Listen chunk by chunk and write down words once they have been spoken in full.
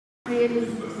Really?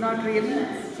 Not really?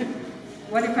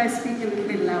 What if I speak a little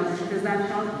bit louder? Does that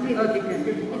help? Okay, good.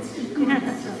 It's good.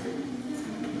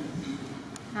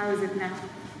 How is it now?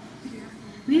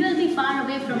 We will be far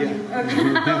away from you. Okay.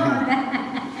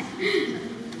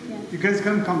 You guys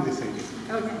can come this side.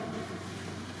 Okay.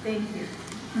 Thank you.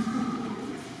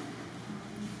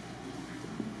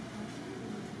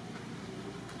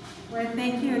 Well,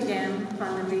 thank you again,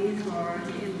 Pallavi, for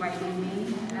inviting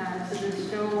me to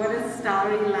this show. What a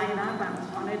starry lineup. I'm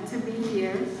honored to be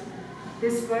here.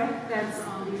 This work that's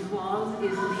on these walls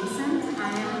is recent. I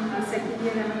am a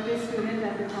second-year MFA student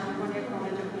at the California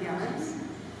College of the Arts.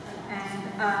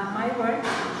 And my work,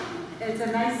 it's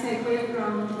a nice segue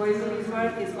from Boisoli's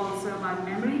work, is also about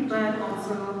memory, but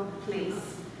also place.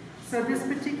 So this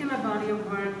particular body of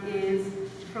work is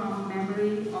from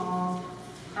memory of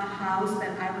a house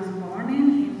that I was born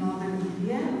in northern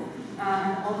India,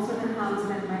 and also the house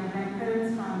that my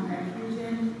grandparents found refuge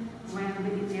in when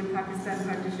the India-Pakistan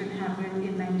partition happened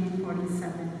in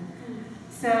 1947.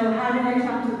 So how did I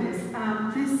come to this?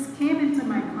 This came into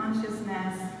my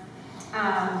consciousness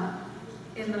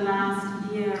in the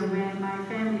last year when my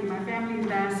family is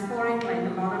diasporic, like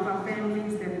a lot of our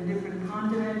families, they're in different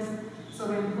continents. So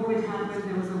when COVID happened,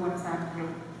 there was a WhatsApp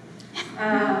group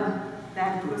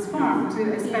that was formed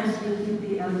to especially keep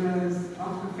the elders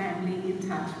of the family in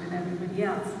touch with everybody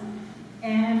else.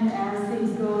 And as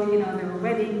things go, you know, there were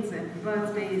weddings and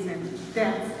birthdays and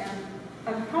deaths,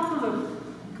 and a couple of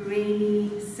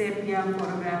grainy sepia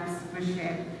photographs were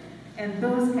shared. And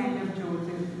those kind of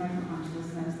jolted my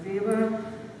consciousness. They were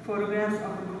photographs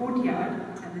of a courtyard,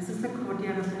 and this is the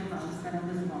courtyard of the house that I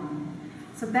was born in.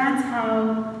 So that's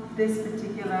how this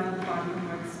particular body of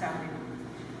work started.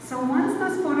 So once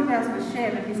those photographs were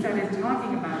shared and we started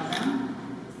talking about them,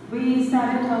 we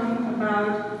started talking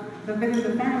about within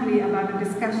the family about a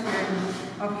discussion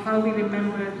of how we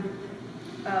remembered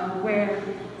where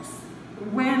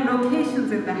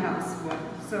locations in the house were.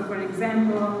 So for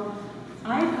example,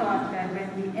 I thought that when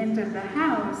we entered the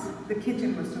house, the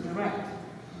kitchen was to the right.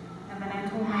 And then I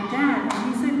told my dad,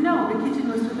 and he said, no, the kitchen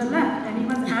was to the left. And he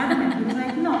was adamant. He was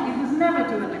like, no, it was never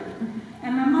to the left.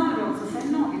 And my mother also said,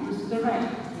 no, it was to the right.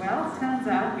 Well, turns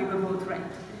out we were both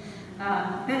right.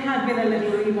 There had been a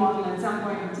little remodel at some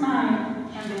point in time,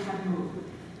 and they had moved.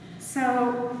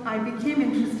 So I became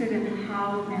interested in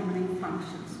how memory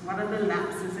functions. What are the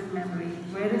lapses in memory?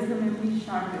 Where is the memory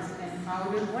sharpest? And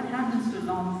what happens to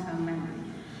long-term memory?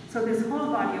 So this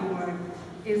whole body of work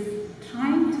is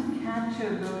trying to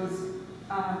capture those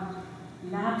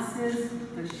lapses,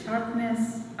 the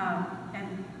sharpness,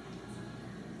 and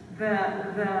the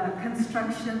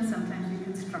construction. Sometimes we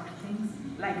construct things,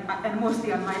 and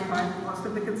mostly on my part, most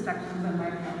of the constructions on my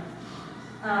part.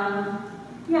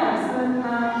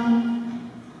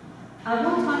 I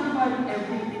won't talk about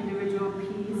every individual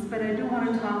piece, but I do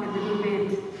want to talk a little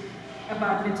bit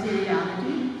about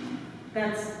materiality.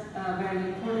 That's very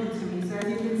important to me. So as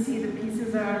you can see, the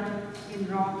pieces are in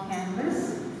raw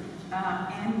canvas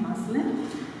and muslin.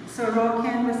 So raw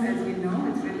canvas, as you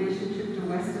know, its relationship to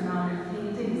Western art and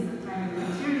painting is the primary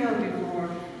material before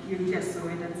you gesso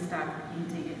it and start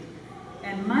painting it.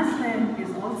 And muslin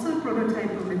is also a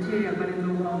prototype of material, but in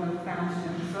the world of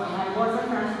fashion. So I was a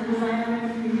fashion designer in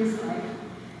a previous life,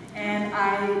 and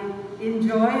I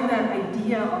enjoy that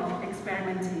idea of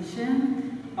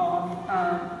experimentation, of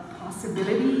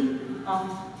possibility, of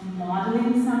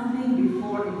modeling something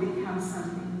before it becomes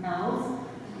something else.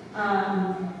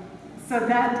 So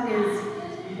that is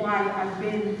why I've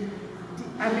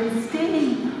been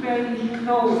staying very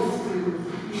close to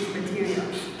these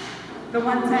materials. The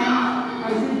one time I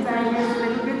did digress a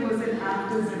little bit was in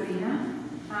Arthur's Arena.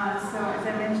 So as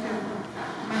I mentioned,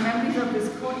 my memories of this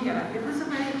courtyard, it is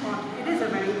a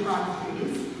very hot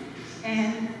place.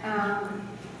 And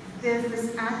there's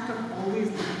this act of always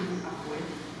looking upward,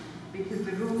 because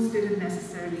the rooms didn't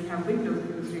necessarily have windows,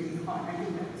 it was really hot, I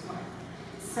think that's why.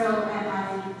 So, and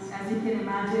as you can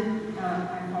imagine,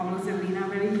 I follow Zarina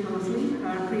very closely.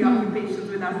 Her preoccupations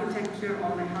with architecture,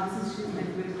 all the houses she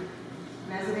lived with,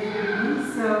 resonated with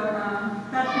me. So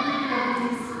that particular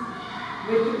piece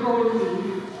with the gold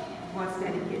leaf was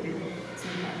dedicated to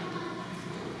her.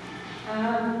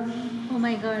 Oh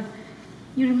my God.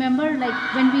 You remember,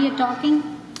 like, when we are talking,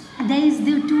 there is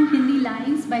the two Hindi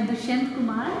lines by Dushyant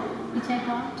Kumar, which I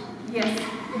taught. Yes,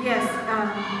 yes.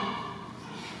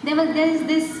 There is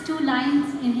this two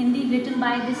lines in Hindi written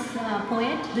by this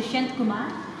poet, Dushyant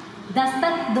Kumar.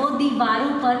 Dastak do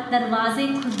deewaron par darwaze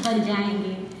khud ban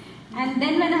jayenge. And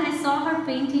then when I saw her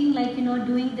painting, like, you know,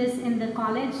 doing this in the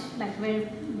college, like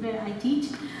where I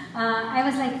teach, I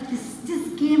was like, this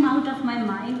just came out of my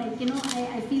mind. Like, you know,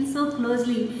 I feel so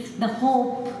closely the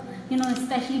hope, you know,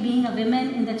 especially being a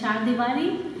woman in the Char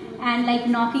Diwali and like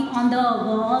knocking on the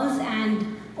walls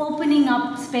and opening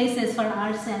up spaces for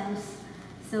ourselves.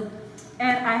 So.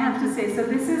 And I have to say, so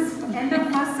this is end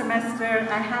of first semester.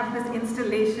 I have this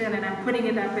installation and I'm putting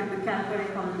it up in the Cafe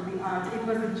College of the Arts. It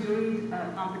was a jury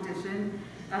competition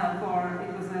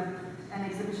it was an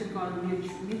exhibition called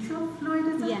Mutual Fluid,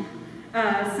 is it?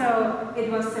 Yeah. So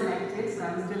it was selected, so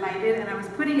I was delighted and I was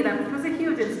putting it up. It was a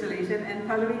huge installation and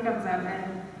Pallavi comes up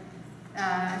and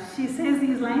she says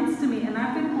these lines to me and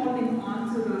I've been holding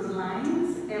on to those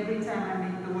lines every time I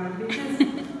make the work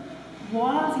because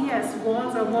walls, yes,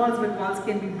 walls are walls, but walls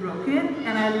can be broken,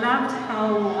 and I loved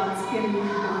how walls can be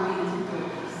the way to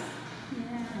doors.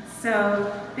 Yeah. So,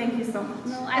 thank you so much.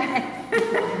 No, so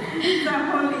I'm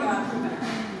holding on to that.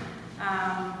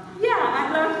 Yeah,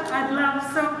 I'd love,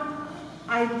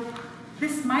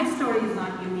 my story is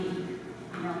not unique.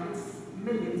 You know, it's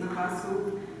millions of us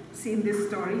who've seen this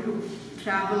story, who've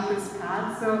traveled this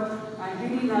path, so I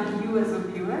really love you as a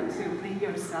viewer to bring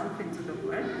yourself into the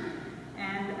work.